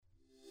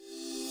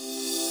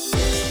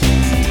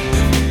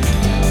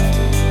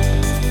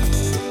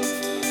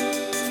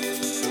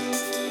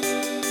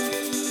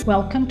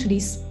Welcome to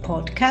this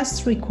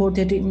podcast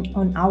recorded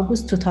on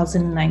August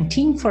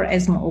 2019 for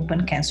ESMO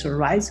Open Cancer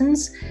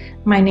Horizons.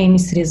 My name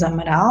is Teresa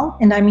Amaral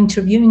and I'm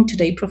interviewing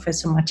today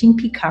Professor Martin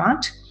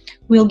Picard,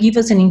 who will give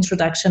us an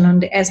introduction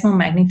on the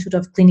ESMO-Magnitude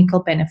of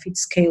Clinical Benefit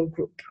Scale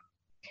Group.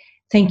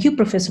 Thank you,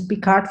 Professor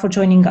Picard, for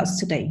joining us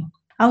today.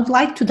 I would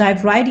like to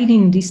dive right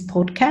in this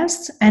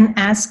podcast and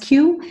ask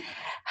you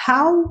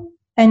how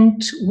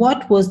and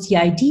what was the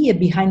idea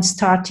behind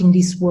starting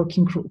this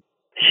working group?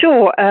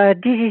 Sure.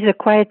 This is a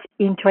quite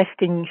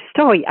interesting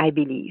story, I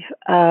believe.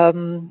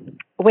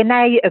 When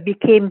I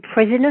became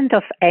president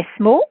of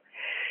ESMO,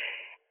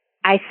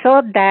 I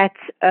thought that,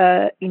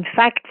 in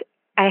fact,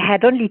 I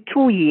had only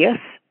 2 years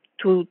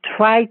to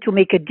try to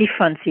make a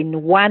difference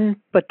in one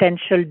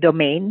potential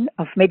domain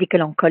of medical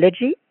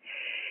oncology.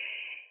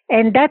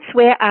 And that's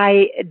where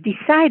I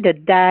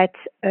decided that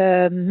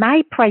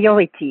my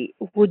priority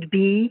would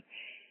be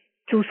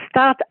to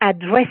start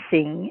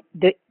addressing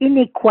the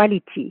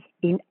inequality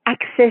in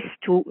access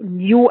to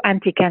new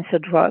anti-cancer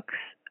drugs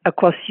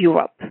across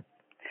Europe.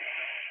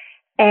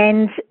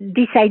 And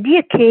this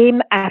idea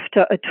came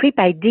after a trip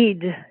I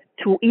did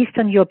to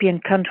Eastern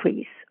European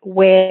countries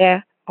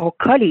where our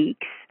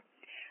colleagues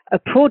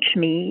approached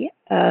me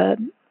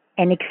and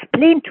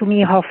explained to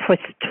me how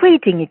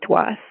frustrating it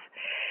was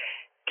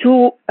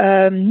to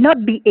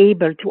not be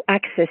able to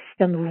access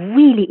some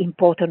really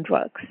important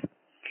drugs.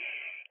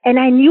 And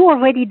I knew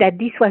already that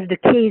this was the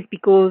case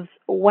because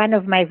one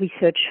of my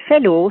research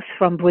fellows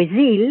from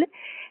Brazil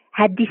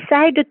had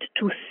decided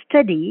to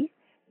study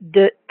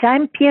the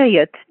time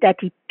period that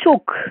it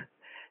took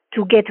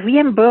to get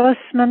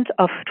reimbursement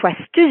of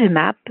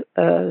trastuzumab,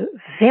 a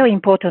very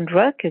important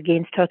drug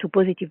against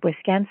HER2-positive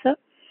breast cancer,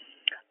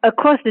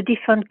 across the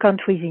different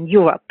countries in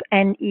Europe.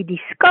 And he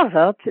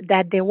discovered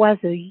that there was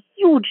a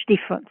huge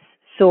difference.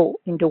 So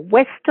in the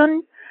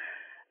Western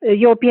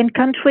European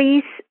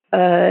countries,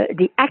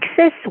 the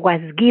access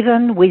was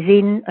given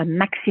within a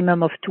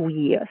maximum of 2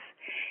 years.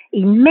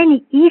 In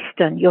many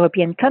Eastern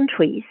European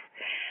countries,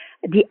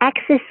 the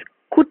access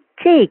could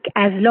take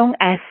as long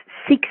as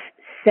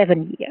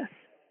 6-7 years.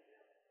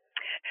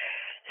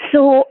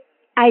 So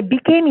I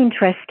became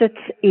interested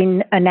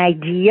in an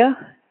idea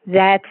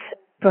that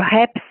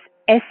perhaps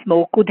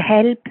ESMO could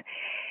help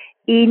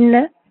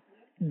in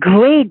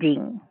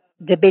grading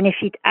the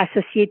benefit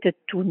associated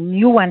to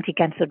new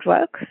anti-cancer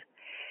drugs,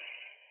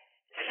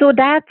 so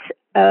that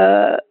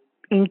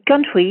in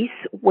countries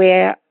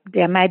where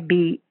there might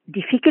be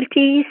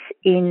difficulties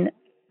in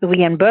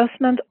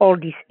reimbursement of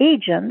these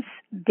agents,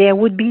 there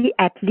would be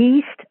at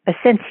least a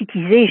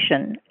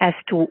sensitization as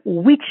to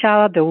which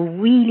are the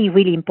really,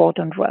 really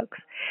important drugs.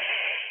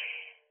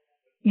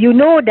 You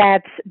know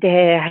that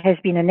there has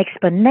been an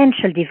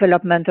exponential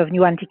development of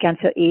new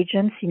anti-cancer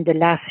agents in the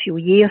last few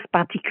years,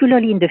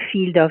 particularly in the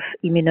field of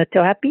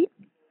immunotherapy.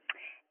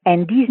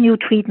 And these new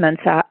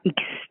treatments are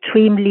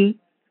extremely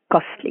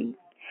costly.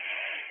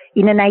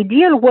 In an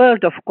ideal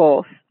world, of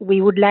course,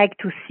 we would like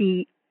to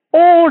see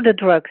all the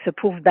drugs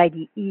approved by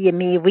the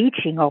EMA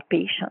reaching our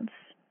patients.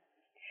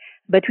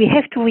 But we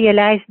have to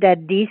realize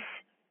that this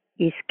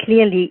is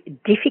clearly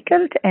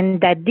difficult and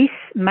that this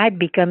might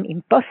become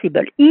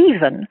impossible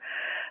even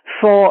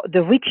for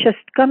the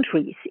richest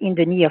countries in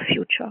the near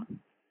future.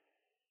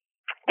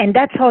 And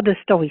that's how the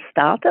story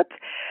started.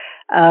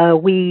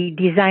 We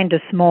designed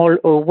a small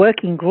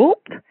working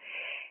group,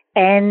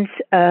 and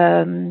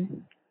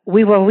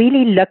we were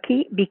really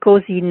lucky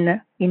because in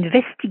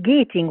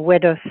investigating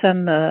whether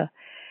some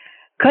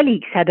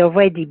colleagues had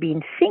already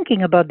been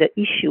thinking about the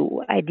issue,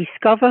 I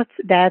discovered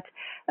that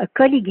a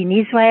colleague in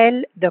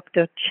Israel,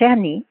 Dr.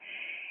 Cherny,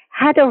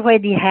 had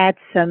already had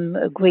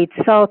some great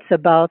thoughts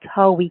about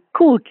how we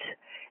could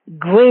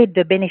grade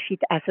the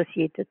benefit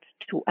associated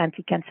to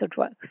anti-cancer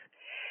drugs.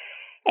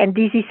 And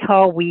this is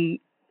how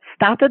we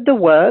started the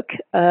work.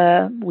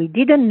 We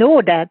didn't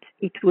know that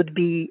it would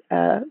be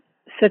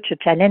such a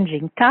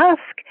challenging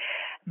task,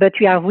 but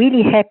we are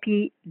really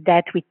happy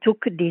that we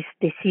took this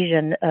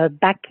decision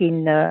back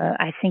in,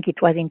 I think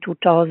it was in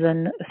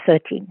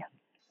 2013.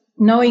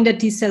 Knowing that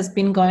this has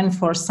been going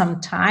for some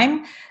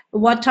time,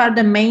 what are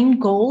the main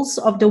goals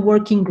of the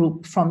working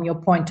group from your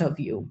point of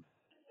view?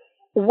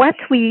 What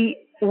we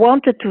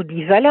wanted to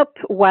develop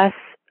was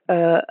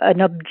an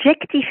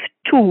objective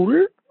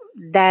tool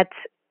that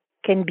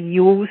can be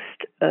used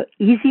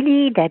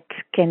easily, that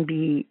can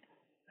be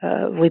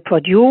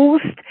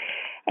reproduced,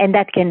 and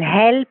that can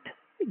help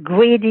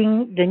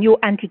grading the new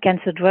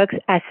anti-cancer drugs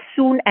as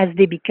soon as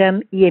they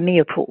become EMA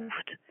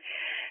approved.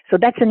 So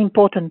that's an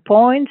important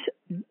point.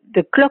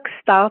 The clock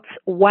starts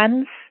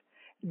once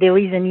there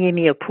is an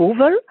EMA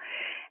approval,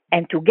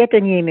 and to get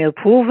an EMA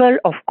approval,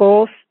 of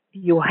course,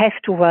 you have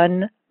to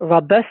run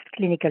robust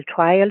clinical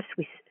trials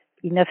with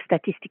enough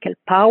statistical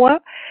power.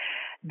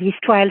 These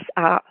trials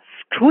are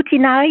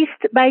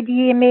scrutinized by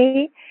the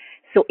EMA,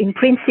 so in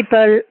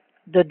principle,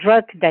 the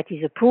drug that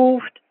is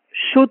approved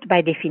should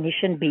by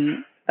definition be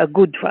a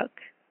good drug.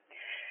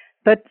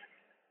 But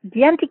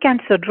the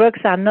anti-cancer drugs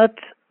are not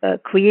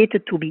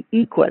created to be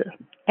equal,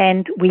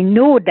 and we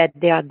know that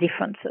there are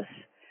differences.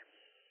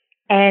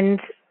 And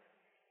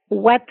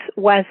what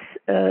was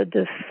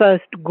the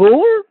first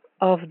goal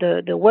of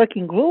the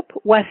working group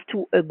was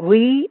to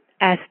agree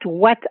as to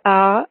what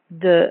are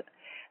the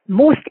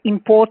most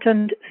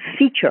important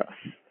features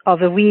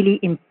of a really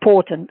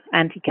important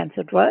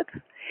anti-cancer drug.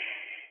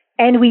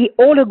 And we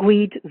all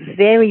agreed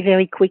very,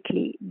 very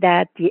quickly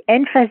that the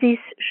emphasis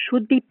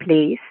should be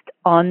placed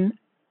on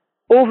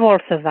overall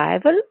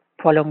survival,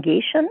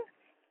 prolongation,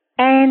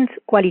 and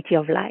quality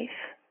of life.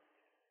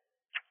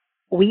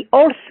 We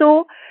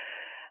also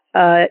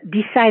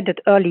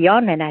decided early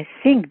on, and I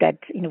think that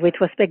in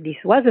retrospect this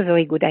was a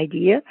very good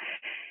idea,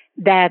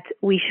 that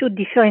we should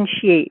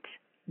differentiate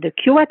the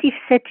curative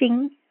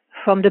setting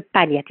from the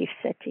palliative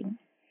setting.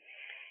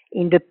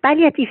 In the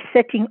palliative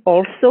setting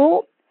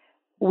also,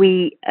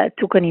 we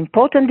took an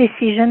important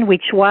decision,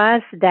 which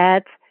was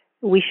that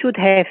we should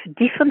have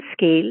different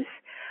scales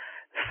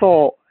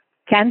for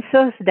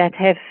cancers that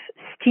have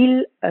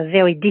still a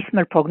very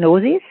dismal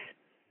prognosis.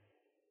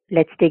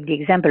 Let's take the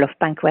example of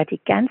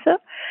pancreatic cancer,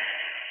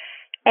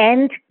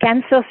 and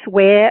cancers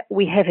where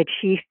we have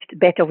achieved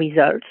better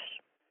results.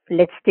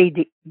 Let's take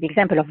the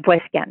example of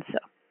breast cancer.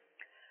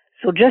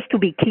 So just to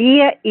be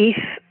clear, if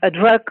a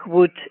drug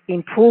would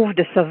improve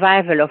the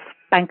survival of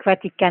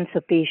pancreatic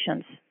cancer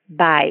patients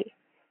by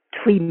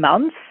 3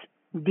 months,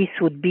 this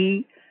would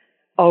be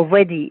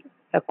already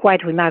a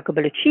quite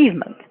remarkable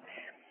achievement,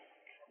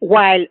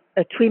 while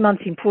a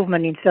 3-month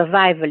improvement in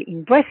survival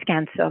in breast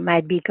cancer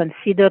might be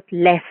considered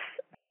less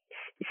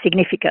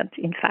significant,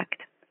 in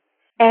fact.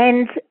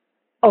 And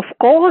of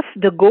course,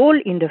 the goal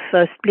in the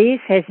first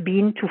place has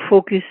been to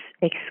focus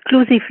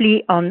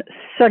exclusively on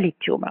solid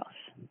tumors.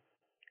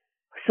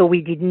 So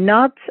we did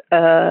not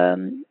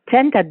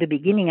tend, at the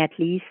beginning at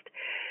least,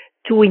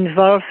 to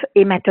involve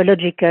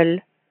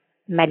hematological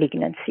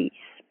malignancies.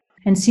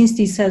 And since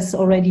this has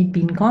already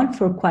been gone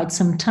for quite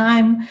some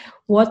time,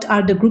 what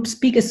are the group's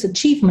biggest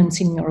achievements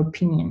in your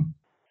opinion?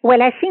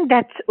 Well, I think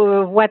that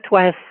what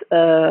was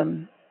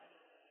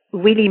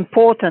really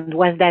important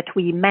was that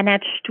we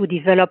managed to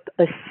develop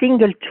a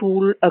single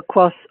tool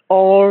across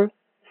all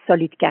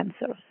solid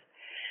cancers.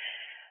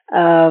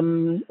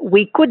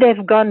 We could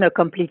have gone a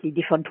completely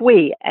different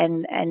way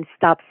and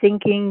start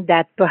thinking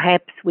that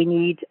perhaps we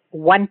need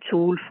one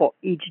tool for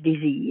each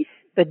disease,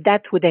 but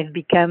that would have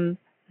become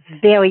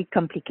very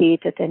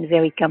complicated and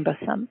very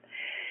cumbersome.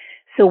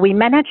 So we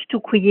managed to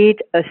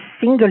create a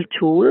single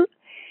tool,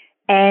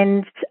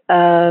 and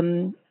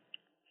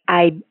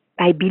I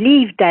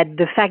believe that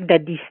the fact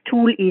that this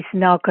tool is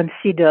now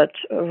considered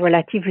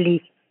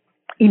relatively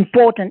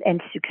important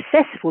and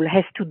successful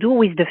has to do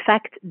with the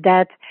fact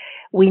that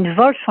we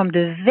involved from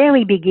the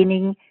very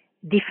beginning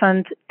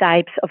different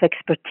types of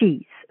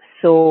expertise.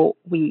 So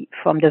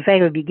from the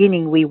very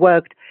beginning, we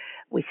worked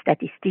with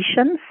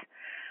statisticians.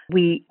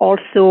 We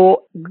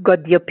also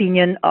got the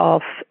opinion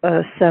of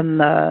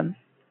some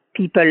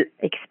people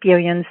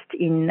experienced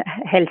in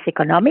health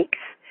economics.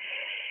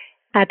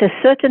 At a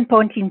certain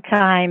point in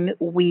time,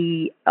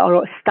 we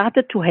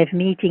started to have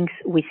meetings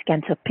with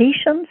cancer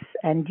patients,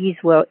 and these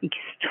were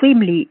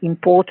extremely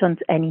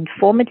important and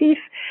informative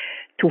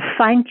to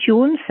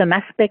fine-tune some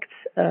aspects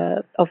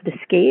of the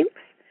scales.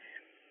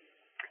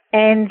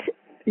 And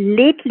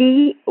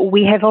lately,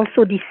 we have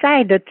also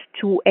decided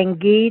to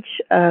engage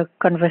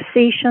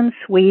conversations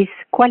with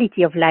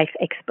quality of life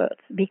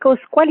experts, because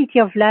quality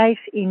of life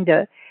in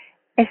the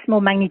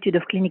ESMO-Magnitude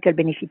of clinical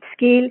benefit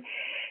scale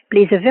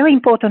plays a very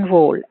important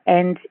role.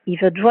 And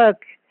if a drug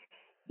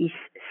is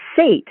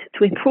said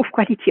to improve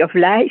quality of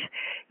life,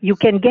 you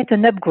can get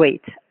an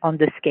upgrade on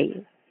the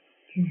scale.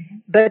 Mm-hmm.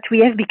 But we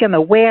have become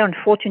aware,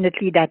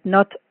 unfortunately, that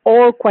not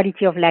all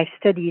quality of life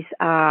studies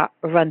are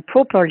run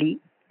properly.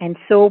 And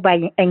so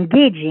by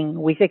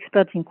engaging with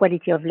experts in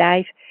quality of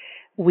life,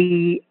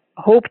 we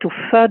hope to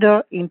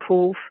further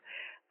improve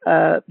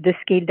the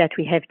scale that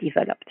we have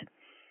developed.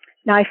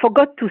 Now, I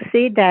forgot to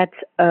say that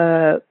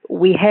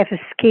we have a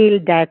scale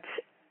that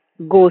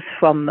goes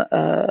from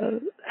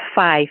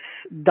 5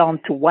 down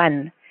to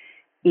 1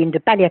 in the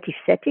palliative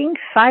setting,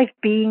 5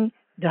 being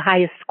the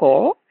highest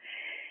score.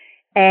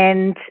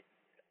 And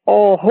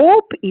our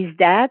hope is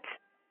that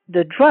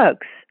the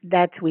drugs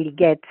that will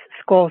get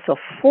scores of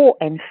 4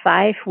 and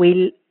 5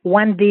 will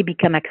one day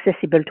become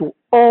accessible to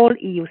all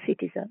EU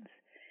citizens.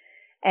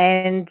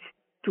 And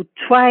to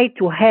try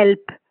to help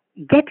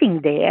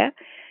getting there,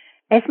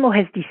 ESMO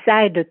has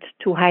decided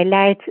to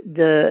highlight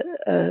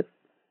the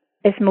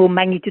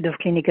ESMO-Magnitude of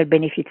clinical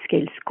benefit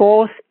scale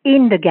scores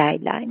in the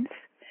guidelines.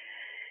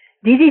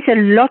 This is a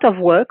lot of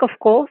work, of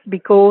course,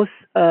 because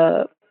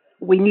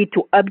we need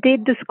to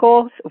update the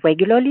scores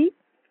regularly.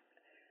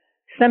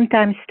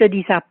 Sometimes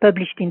studies are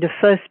published in the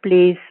first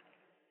place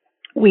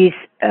with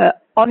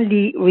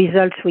only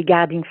results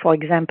regarding, for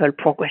example,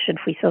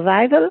 progression-free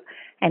survival,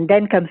 and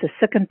then comes a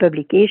second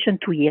publication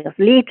 2 years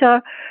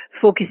later,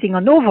 focusing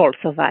on overall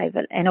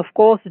survival. And of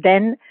course,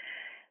 then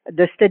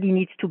the study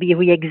needs to be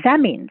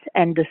re-examined,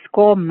 and the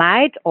score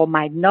might or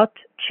might not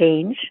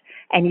change,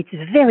 and it's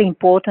very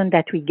important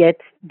that we get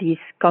this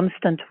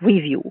constant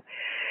review.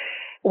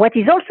 What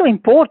is also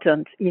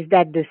important is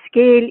that the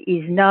scale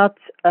is not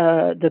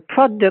the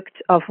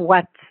product of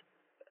what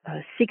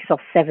 6 or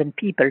 7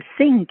 people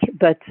think,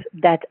 but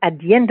that at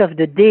the end of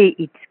the day,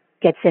 it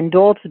gets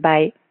endorsed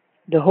by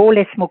the whole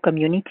ESMO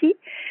community.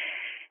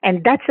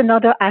 And that's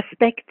another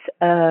aspect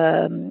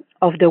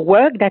of the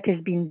work that has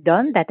been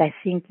done that I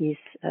think is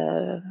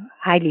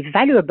highly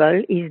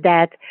valuable, is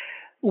that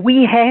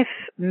we have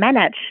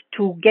managed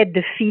to get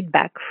the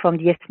feedback from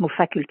the ESMO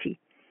faculty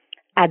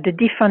at the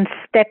different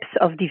steps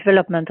of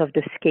development of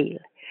the scale.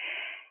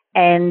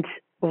 And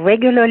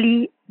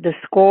regularly, the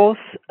scores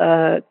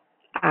are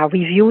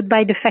reviewed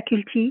by the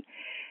faculty.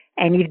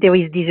 And if there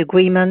is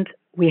disagreement,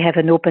 we have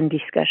an open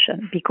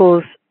discussion,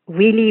 because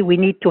really we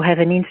need to have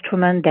an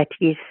instrument that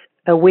is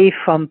away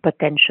from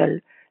potential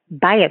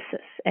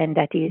biases and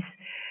that is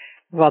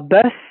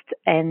robust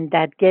and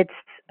that gets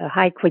a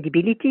high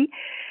credibility,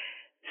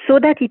 so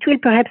that it will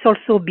perhaps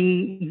also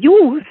be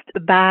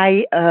used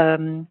by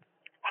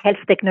health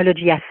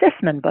technology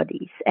assessment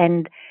bodies.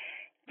 And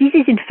this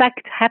is in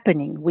fact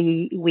happening.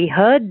 We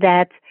heard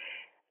that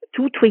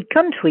 2-3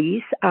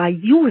 countries are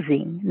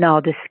using now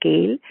the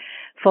scale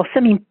for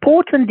some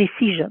important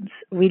decisions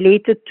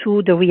related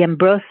to the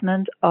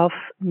reimbursement of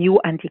new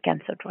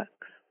anti-cancer drugs.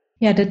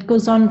 Yeah, that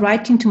goes on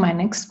right into my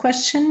next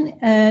question.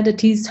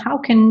 That is, how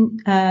can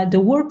the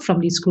work from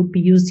this group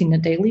be used in a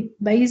daily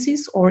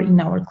basis or in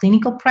our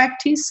clinical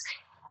practice?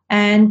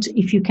 And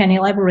if you can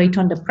elaborate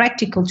on the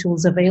practical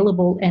tools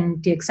available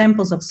and the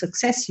examples of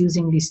success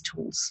using these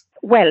tools.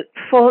 Well,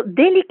 for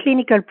daily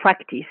clinical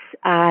practice,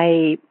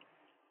 I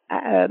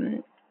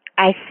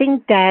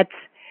think that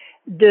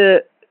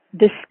the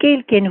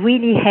scale can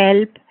really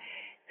help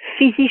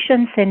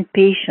physicians and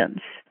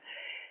patients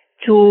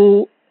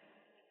to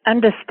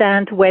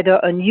understand whether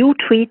a new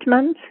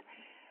treatment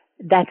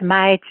that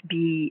might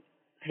be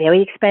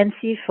very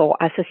expensive or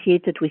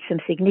associated with some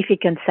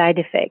significant side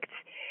effects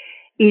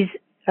is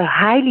a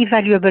highly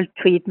valuable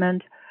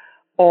treatment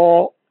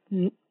or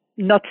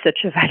not such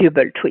a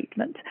valuable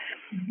treatment.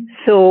 Mm-hmm.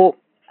 So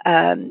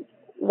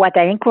what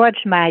I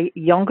encourage my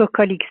younger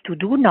colleagues to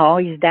do now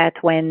is that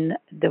when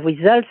the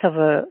results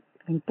of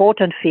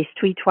important phase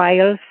 3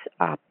 trials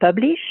are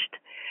published,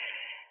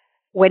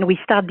 when we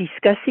start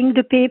discussing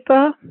the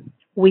paper,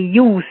 we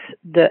use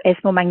the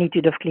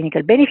ESMO-Magnitude of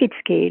clinical benefit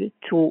scale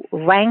to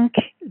rank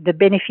the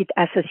benefit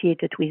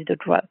associated with the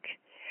drug.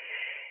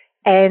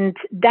 And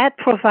that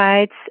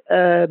provides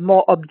a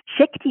more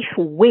objective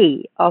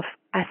way of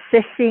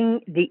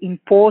assessing the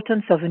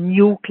importance of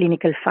new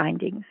clinical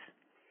findings.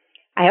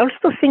 I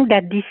also think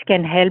that this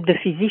can help the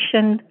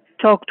physician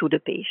talk to the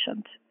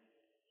patient,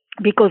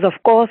 because of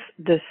course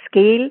the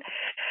scale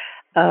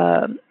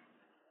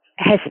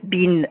has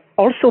been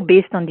also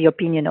based on the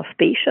opinion of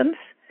patients,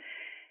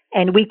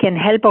 and we can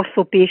help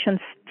also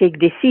patients take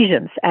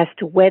decisions as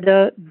to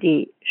whether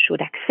they should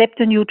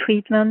accept a new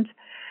treatment,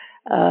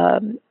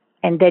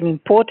 and then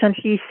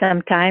importantly,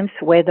 sometimes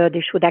whether they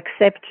should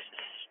accept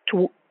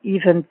to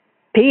even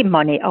pay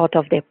money out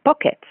of their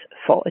pocket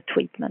for a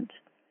treatment.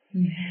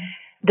 Mm-hmm.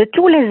 The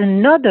tool has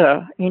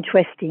another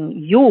interesting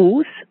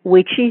use,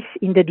 which is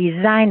in the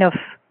design of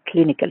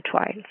clinical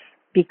trials,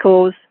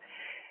 because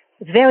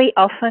very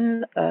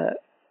often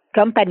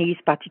companies,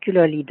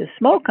 particularly the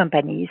small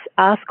companies,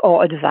 ask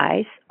our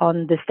advice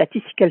on the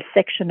statistical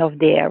section of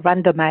their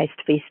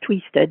randomized phase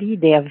 3 study,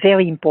 their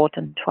very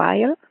important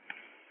trial.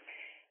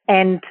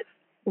 And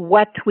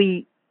what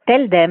we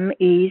tell them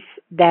is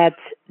that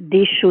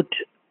they should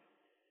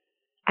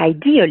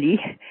ideally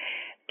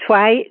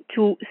try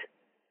to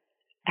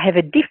have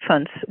a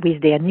difference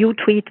with their new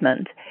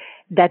treatment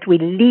that will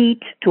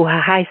lead to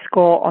a high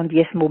score on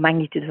the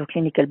ESMO-Magnitude of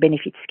clinical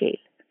benefit scale.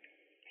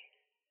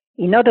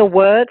 In other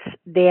words,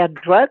 their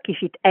drug, if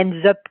it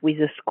ends up with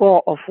a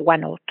score of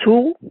 1 or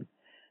 2,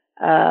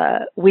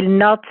 will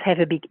not have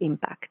a big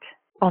impact.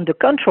 On the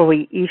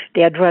contrary, if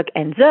their drug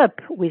ends up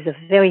with a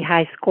very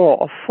high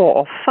score of 4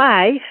 or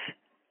 5,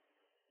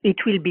 it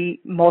will be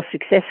more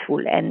successful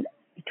and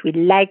it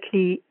will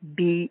likely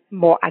be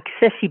more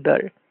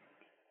accessible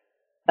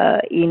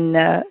in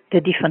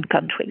the different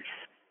countries.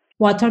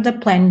 What are the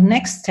planned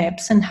next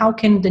steps, and how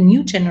can the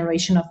new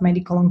generation of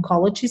medical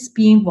oncologists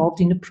be involved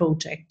in the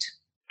project?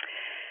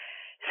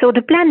 So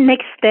the planned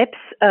next steps,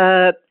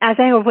 as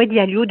I already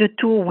alluded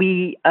to,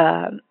 we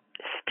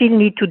still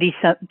need to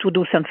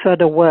do some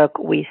further work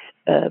with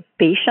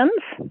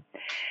patients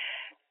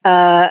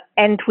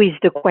and with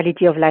the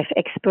quality of life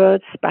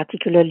experts,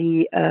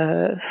 particularly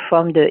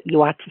from the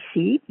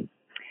URTC.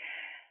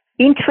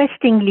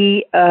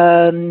 Interestingly,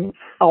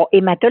 our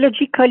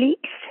hematology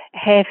colleagues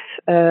have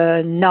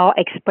now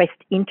expressed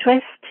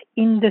interest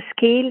in the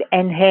scale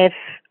and have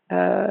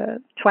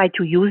tried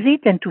to use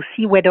it and to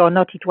see whether or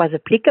not it was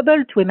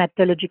applicable to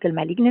hematological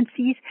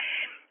malignancies.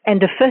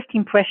 And the first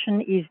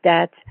impression is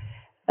that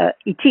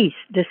it is.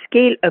 The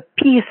scale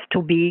appears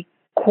to be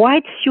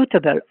quite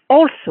suitable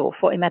also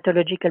for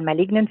hematological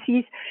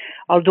malignancies,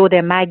 although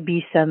there might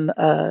be some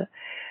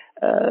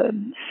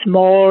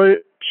small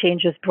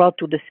changes brought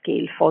to the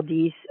scale for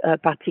these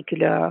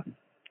particular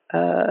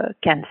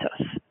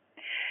cancers.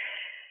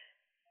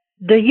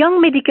 The young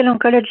medical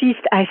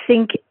oncologists, I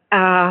think,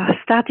 are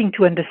starting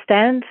to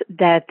understand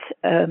that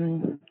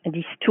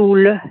this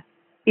tool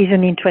is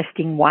an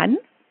interesting one,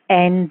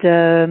 and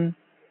the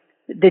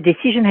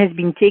decision has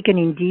been taken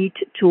indeed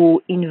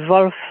to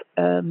involve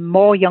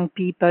more young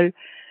people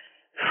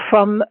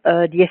from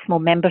the ESMO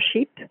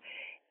membership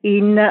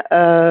in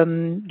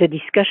the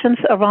discussions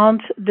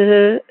around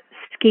the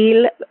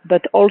scale,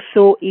 but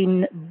also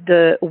in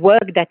the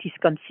work that is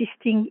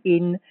consisting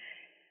in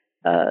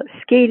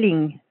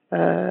scaling,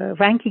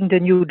 ranking the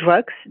new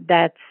drugs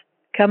that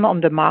come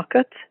on the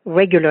market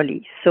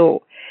regularly.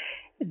 So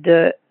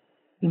the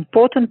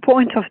important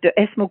point of the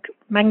ESMO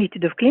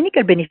magnitude of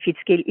clinical benefit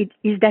scale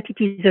is that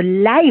it is a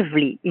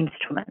lively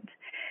instrument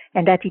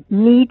and that it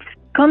needs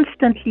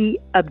constantly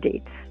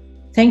updates.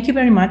 Thank you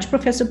very much,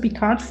 Professor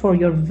Picard, for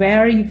your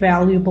very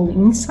valuable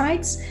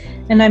insights,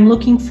 and I'm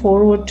looking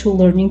forward to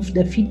learning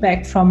the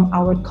feedback from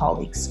our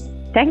colleagues.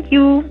 Thank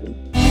you.